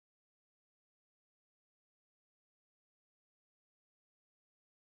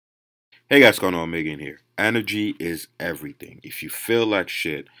Hey guys, what's going on? Megan here. Energy is everything. If you feel like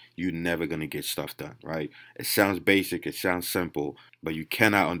shit, you're never gonna get stuff done, right? It sounds basic, it sounds simple, but you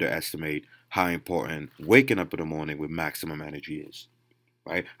cannot underestimate how important waking up in the morning with maximum energy is,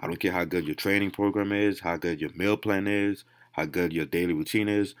 right? I don't care how good your training program is, how good your meal plan is, how good your daily routine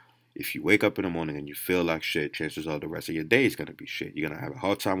is. If you wake up in the morning and you feel like shit, chances are the rest of your day is gonna be shit. You're gonna have a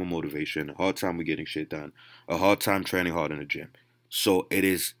hard time with motivation, a hard time with getting shit done, a hard time training hard in the gym. So it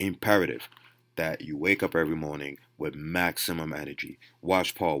is imperative that you wake up every morning with maximum energy.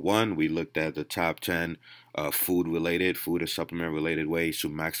 Watch part one. We looked at the top 10 food and supplement related ways to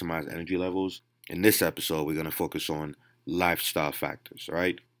maximize energy levels. In this episode, we're going to focus on lifestyle factors,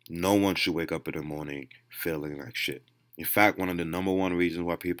 right? No one should wake up in the morning feeling like shit. In fact, one of the number one reasons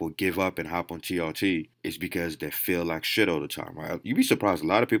why people give up and hop on TRT is because they feel like shit all the time, right? You'd be surprised. A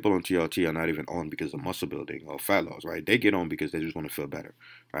lot of people on TRT are not even on because of muscle building or fat loss, right? They get on because they just want to feel better,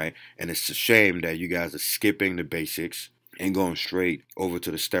 right? And it's a shame that you guys are skipping the basics and going straight over to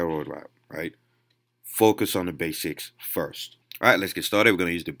the steroid route, right? Focus on the basics first. All right, let's get started. We're going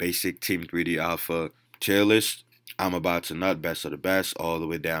to use the basic Team3DAlpha tier list. I'm about to nut best of the best all the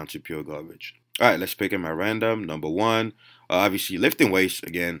way down to pure garbage. All right, let's pick in my random. Number one, obviously lifting weights.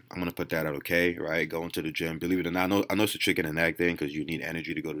 Again, I'm gonna put that at okay, right? Going to the gym. Believe it or not, I know it's a chicken and egg thing because you need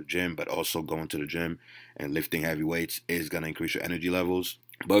energy to go to the gym, but also going to the gym and lifting heavy weights is gonna increase your energy levels.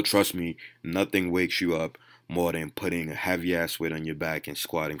 But trust me, nothing wakes you up more than putting a heavy ass weight on your back and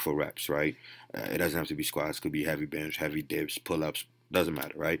squatting for reps, right? It doesn't have to be squats. It could be heavy bench, heavy dips, pull ups. Doesn't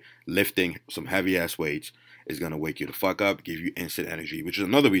matter, right? Lifting some heavy ass weights is going to wake you the fuck up, give you instant energy, which is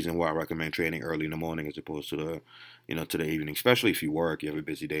another reason why I recommend training early in the morning as opposed to the evening. Especially if you work, you have a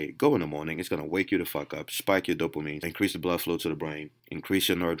busy day, go in the morning. It's going to wake you the fuck up, spike your dopamine, increase the blood flow to the brain, increase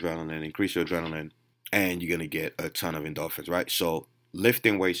your noradrenaline, increase your adrenaline, and you're going to get a ton of endorphins, right? So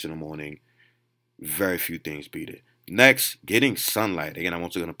lifting weights in the morning, very few things beat it. Next, getting sunlight. Again, I'm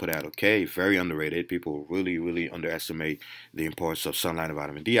also going to put out okay, very underrated. People really underestimate the importance of sunlight and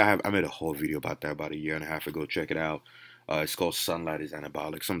vitamin D. I made a whole video about that about a year and a half ago. Check it out. It's called Sunlight is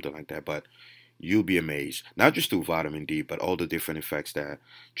Anabolic, something like that. But you'll be amazed, not just through vitamin D, but all the different effects that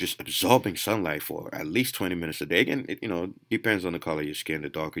just absorbing sunlight for at least 20 minutes a day. Again, it depends on the color of your skin. The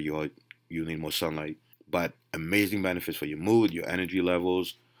darker you are, you need more sunlight. But amazing benefits for your mood, your energy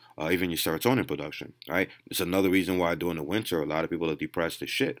levels, even your serotonin production, right? It's another reason why during the winter, a lot of people are depressed as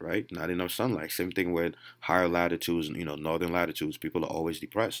shit, right? Not enough sunlight. Same thing with higher latitudes, northern latitudes, people are always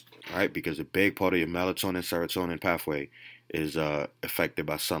depressed, right? Because a big part of your melatonin, serotonin pathway is affected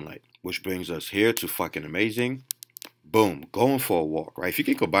by sunlight. Which brings us here to fucking amazing. Boom, going for a walk, right? If you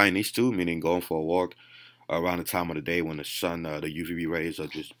can combine these two, meaning going for a walk around the time of the day when the sun, the UVB rays are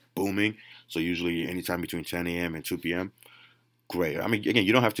just booming, so usually anytime between 10 a.m. and 2 p.m., great. I mean, again,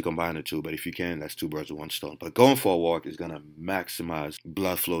 you don't have to combine the two, but if you can, that's two birds with one stone. But going for a walk is going to maximize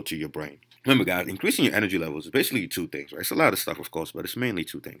blood flow to your brain. Remember, guys, increasing your energy levels is basically two things, right? It's a lot of stuff, of course, but it's mainly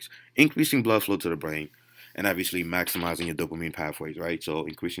two things. Increasing blood flow to the brain and obviously maximizing your dopamine pathways, right? So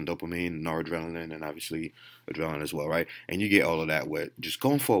increasing dopamine, noradrenaline, and obviously adrenaline as well, right? And you get all of that with just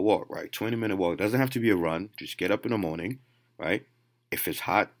going for a walk, right? 20-minute walk. Doesn't have to be a run. Just get up in the morning, right? If it's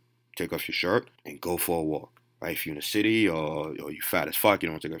hot, take off your shirt and go for a walk. Right, if you're in a city or you're fat as fuck, you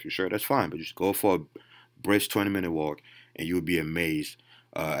don't want to take off your shirt, that's fine. But just go for a brisk 20-minute walk, and you'll be amazed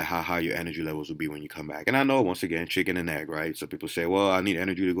at how high your energy levels will be when you come back. And I know, once again, chicken and egg, right? So people say, well, I need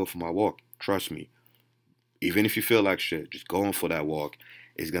energy to go for my walk. Trust me, even if you feel like shit, just going for that walk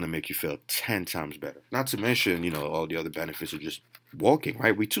is going to make you feel 10 times better. Not to mention, all the other benefits of just walking,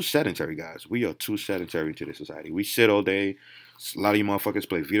 right? We're too sedentary, guys. We are too sedentary in today's society. We sit all day. A lot of you motherfuckers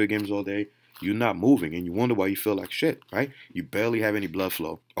play video games all day. You're not moving, and you wonder why you feel like shit, right? You barely have any blood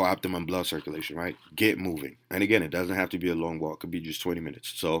flow or optimum blood circulation, right? Get moving. And again, it doesn't have to be a long walk. It could be just 20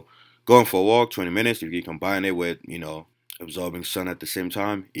 minutes. So going for a walk, 20 minutes, if you combine it with, absorbing sun at the same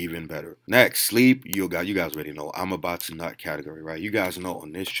time, even better. Next, sleep. You guys already know. I'm about to nut category, right? You guys know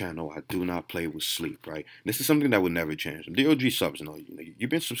on this channel, I do not play with sleep, right? This is something that would never change. The OG subs know. You've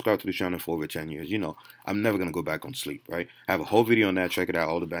been subscribed to the channel for over 10 years. I'm never going to go back on sleep, right? I have a whole video on that. Check it out.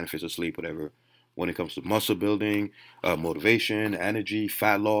 All the benefits of sleep, whatever. When it comes to muscle building, motivation, energy,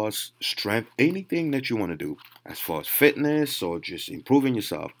 fat loss, strength, anything that you want to do as far as fitness or just improving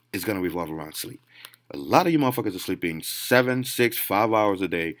yourself is going to revolve around sleep. A lot of you motherfuckers are sleeping 7, 6, 5 hours a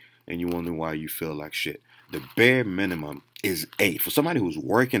day, and you wonder why you feel like shit. The bare minimum is 8. For somebody who's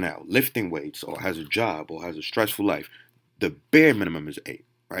working out, lifting weights, or has a job, or has a stressful life, the bare minimum is 8,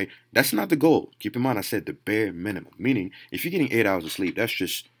 right? That's not the goal. Keep in mind, I said the bare minimum. Meaning, if you're getting 8 hours of sleep, that's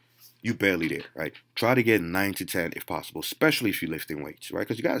just you barely there, right? Try to get 9 to 10 if possible, especially if you're lifting weights, right?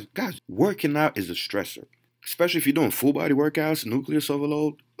 Because you guys, working out is a stressor. Especially if you're doing full body workouts, nucleus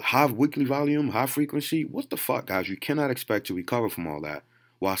overload, high weekly volume, high frequency. What the fuck, guys? You cannot expect to recover from all that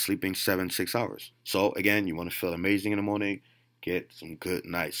while sleeping 6 hours. So again, you want to feel amazing in the morning, get some good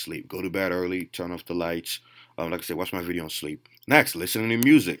night's sleep. Go to bed early, turn off the lights. Like I said, watch my video on sleep. Next, listening to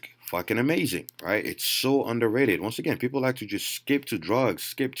music. Fucking amazing, right? It's so underrated. Once again, people like to just skip to drugs,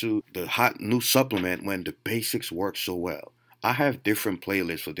 skip to the hot new supplement when the basics work so well. I have different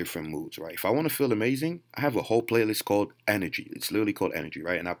playlists for different moods, right? If I want to feel amazing, I have a whole playlist called Energy. It's literally called Energy,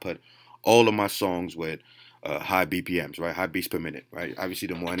 right? And I put all of my songs with high BPMs, right? High beats per minute, right? Obviously,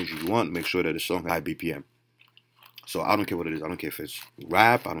 the more energy you want, make sure that the song high BPM. So I don't care what it is. I don't care if it's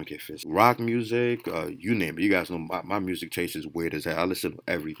rap. I don't care if it's rock music. You name it. You guys know my music taste is weird as hell. I listen to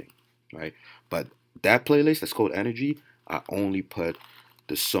everything, right? But that playlist that's called Energy, I only put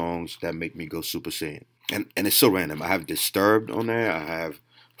the songs that make me go Super Saiyan. And it's so random. I have Disturbed on there. I have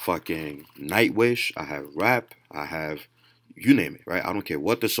fucking Nightwish. I have rap. I have you name it, right? I don't care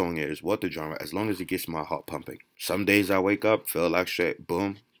what the song is, what the genre, as long as it gets my heart pumping. Some days I wake up, feel like shit,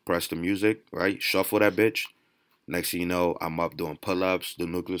 boom, press the music, right? Shuffle that bitch. Next thing you know, I'm up doing pull-ups, the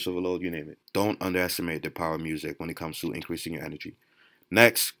nucleus overload, you name it. Don't underestimate the power of music when it comes to increasing your energy.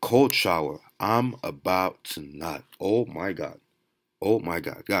 Next, cold shower. I'm about to nut. Oh my God. Oh my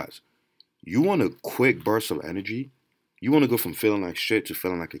God. Guys, you want a quick burst of energy? You want to go from feeling like shit to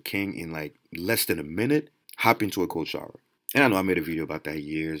feeling like a king in like less than a minute? Hop into a cold shower. And I know I made a video about that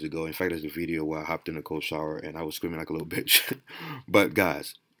years ago. In fact, there's a video where I hopped in a cold shower and I was screaming like a little bitch. But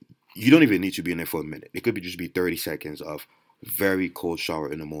guys, you don't even need to be in there for a minute. It could be 30 seconds of very cold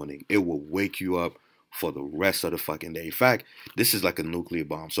shower in the morning. It will wake you up for the rest of the fucking day. In fact, this is like a nuclear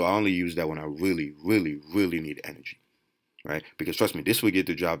bomb. So I only use that when I really, really, really need energy, right? Because trust me, this will get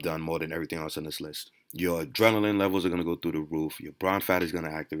the job done more than everything else on this list. Your adrenaline levels are going to go through the roof. Your brown fat is going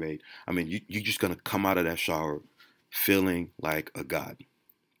to activate. I mean, you're just going to come out of that shower feeling like a god.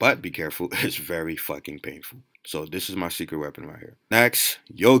 But be careful, it's very fucking painful. So this is my secret weapon right here. Next,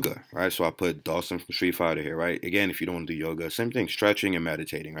 yoga, right? So I put Dawson from Street Fighter here, right? Again, if you don't do yoga, same thing, stretching and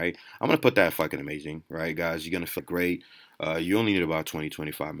meditating, right? I'm going to put that fucking amazing, right, guys? You're going to feel great. You only need about 20,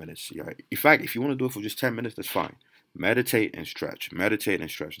 25 minutes. Right? In fact, if you want to do it for just 10 minutes, that's fine. Meditate and stretch. Meditate and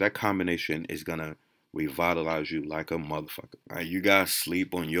stretch. That combination is going to revitalize you like a motherfucker. Right? You guys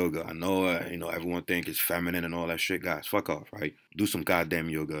sleep on yoga. I know, everyone think it's feminine and all that shit. Guys, fuck off, right? Do some goddamn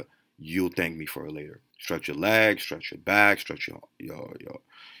yoga. You'll thank me for it later. Stretch your legs, stretch your back, stretch your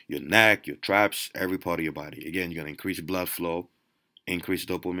neck, your traps, every part of your body. Again, you're gonna increase blood flow, increase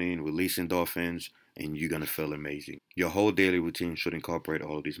dopamine, release endorphins, and you're gonna feel amazing. Your whole daily routine should incorporate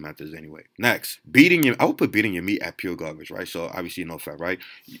all of these methods anyway. Next, I would put beating your meat at pure garbage, right? So obviously no fat, right?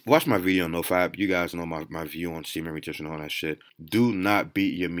 Watch my video on no fat. You guys know my view on semen retention and all that shit. Do not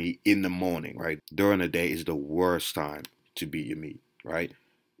beat your meat in the morning, right? During the day is the worst time to beat your meat, right?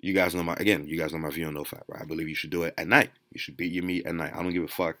 You guys know my view on no fat, right? I believe you should do it at night. You should beat your meat at night. I don't give a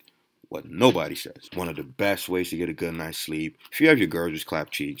fuck what nobody says. One of the best ways to get a good night's sleep. If you have your girl, just clap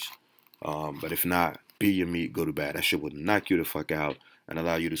cheeks. But if not, beat your meat, go to bed. That shit would knock you the fuck out and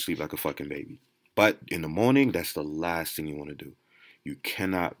allow you to sleep like a fucking baby. But in the morning, that's the last thing you want to do. You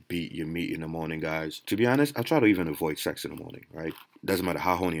cannot beat your meat in the morning, guys. To be honest, I try to even avoid sex in the morning, right? Doesn't matter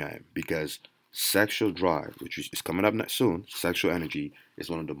how horny I am, because sexual drive, which is coming up next soon, sexual energy is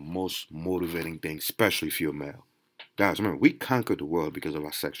one of the most motivating things, especially if you're a male. Guys, remember, we conquered the world because of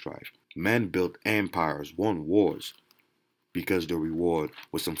our sex drive. Men built empires, won wars, because the reward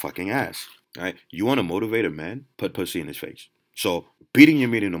was some fucking ass. Right? You want to motivate a man? Put pussy in his face. So beating your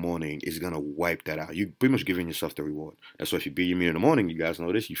meat in the morning is gonna wipe that out. You're pretty much giving yourself the reward. That's why if you beat your meat in the morning, you guys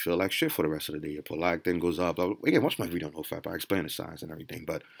know this, you feel like shit for the rest of the day. Your prolactin goes up. Again, watch my video on no fat. I explain the science and everything,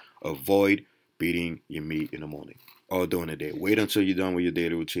 but avoid beating your meat in the morning or during the day. Wait until you're done with your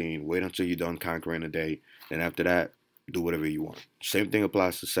daily routine. Wait until you're done conquering the day. Then after that, do whatever you want. Same thing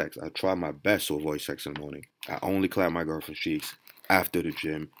applies to sex. I try my best to avoid sex in the morning. I only clap my girlfriend's cheeks after the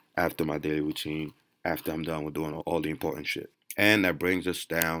gym, after my daily routine, after I'm done with doing all the important shit. And that brings us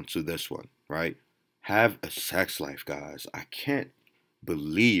down to this one, right? Have a sex life, guys. I can't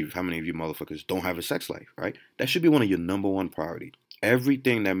believe how many of you motherfuckers don't have a sex life, right? That should be one of your number one priorities.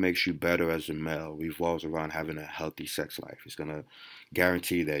 Everything that makes you better as a male revolves around having a healthy sex life. It's going to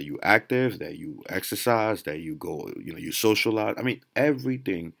guarantee that you're active, that you exercise, that you go, you socialize. I mean,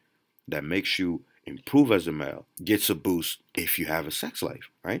 everything that makes you improve as a male gets a boost if you have a sex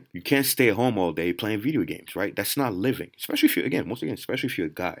life, right? You can't stay at home all day playing video games, right? That's not living. Especially if you're, especially if you're a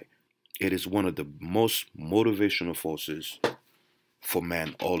guy. It is one of the most motivational forces for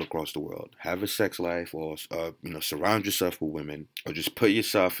men all across the world. Have a sex life, or surround yourself with women, or just put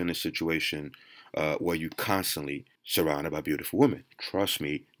yourself in a situation where you constantly surrounded by beautiful women. Trust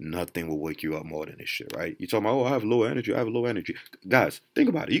me, nothing will wake you up more than this shit, right? You talking about, oh, I have low energy, I have low energy. Guys, think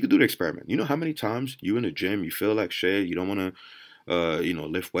about it. You can do the experiment. You know how many times you in the gym, you feel like shit, you don't want to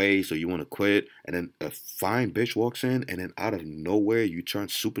lift weights, or you want to quit, and then a fine bitch walks in, and then out of nowhere you turn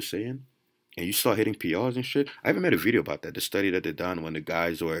Super Saiyan, and you start hitting PRs and shit. I even made a video about that. The study that they done when the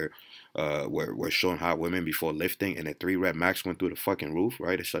guys were showing hot women before lifting, and the 3 rep max went through the fucking roof,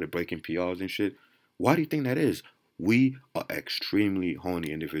 right? They started breaking PRs and shit. Why do you think that is? We are extremely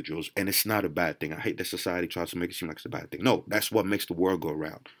horny individuals, and it's not a bad thing. I hate that society tries to make it seem like it's a bad thing. No, that's what makes the world go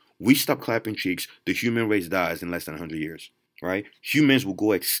around. We stop clapping cheeks, the human race dies in less than 100 years, right? Humans will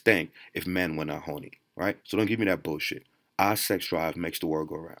go extinct if men were not horny, right? So don't give me that bullshit. Our sex drive makes the world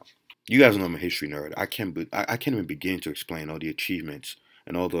go around. You guys know I'm a history nerd. I can't even begin to explain all the achievements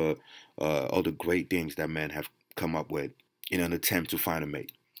and all the great things that men have come up with in an attempt to find a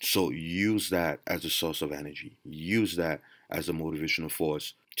mate. So use that as a source of energy. Use that as a motivational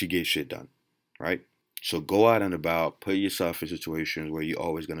force to get shit done, right? So go out and about, put yourself in situations where you're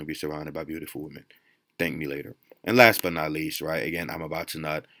always going to be surrounded by beautiful women. Thank me later. And last but not least, right, again, I'm about to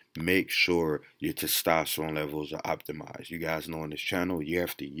nut. Make sure your testosterone levels are optimized. You guys know on this channel, year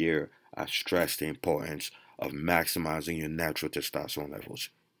after year, I stress the importance of maximizing your natural testosterone levels.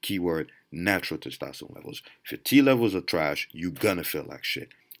 Keyword, natural testosterone levels. If your T levels are trash, you're gonna feel like shit.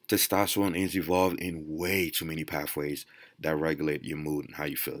 Testosterone is involved in way too many pathways that regulate your mood and how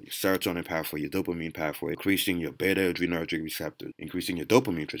you feel. Your serotonin pathway, your dopamine pathway, increasing your beta-adrenergic receptors, increasing your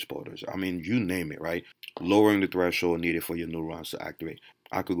dopamine transporters. I mean, you name it, right? Lowering the threshold needed for your neurons to activate.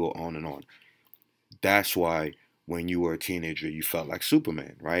 I could go on and on. That's why when you were a teenager, you felt like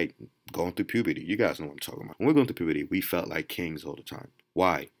Superman, right? Going through puberty. You guys know what I'm talking about. When we're going through puberty, we felt like kings all the time.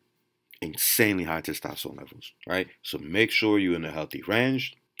 Why? Insanely high testosterone levels, right? So make sure you're in a healthy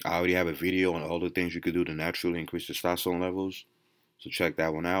range. I already have a video on all the things you could do to naturally increase testosterone levels. So check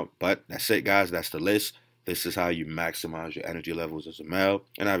that one out. But that's it, guys. That's the list. This is how you maximize your energy levels as a male.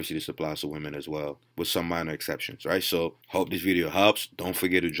 And obviously this applies to women as well, with some minor exceptions, right? So hope this video helps. Don't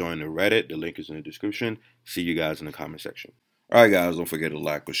forget to join the Reddit. The link is in the description. See you guys in the comment section. Alright guys, don't forget to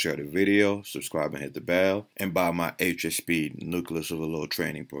like or share the video, subscribe and hit the bell, and buy my HSP Nucleus Overload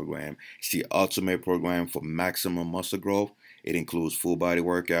Training Program. It's the ultimate program for maximum muscle growth. It includes full body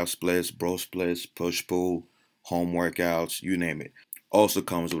workout splits, bro splits, push-pull, home workouts, you name it. Also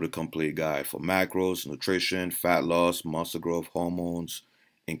comes with a complete guide for macros, nutrition, fat loss, muscle growth, hormones,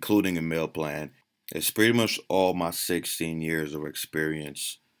 including a meal plan. It's pretty much all my 16 years of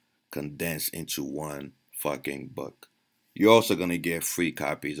experience condensed into one fucking book. You're also going to get free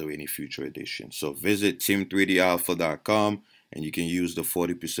copies of any future edition. So visit Team3DAlpha.com and you can use the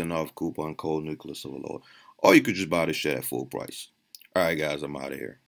 40% off coupon code Nucleus Overload. Or you could just buy the shit at full price. Alright guys, I'm out of here.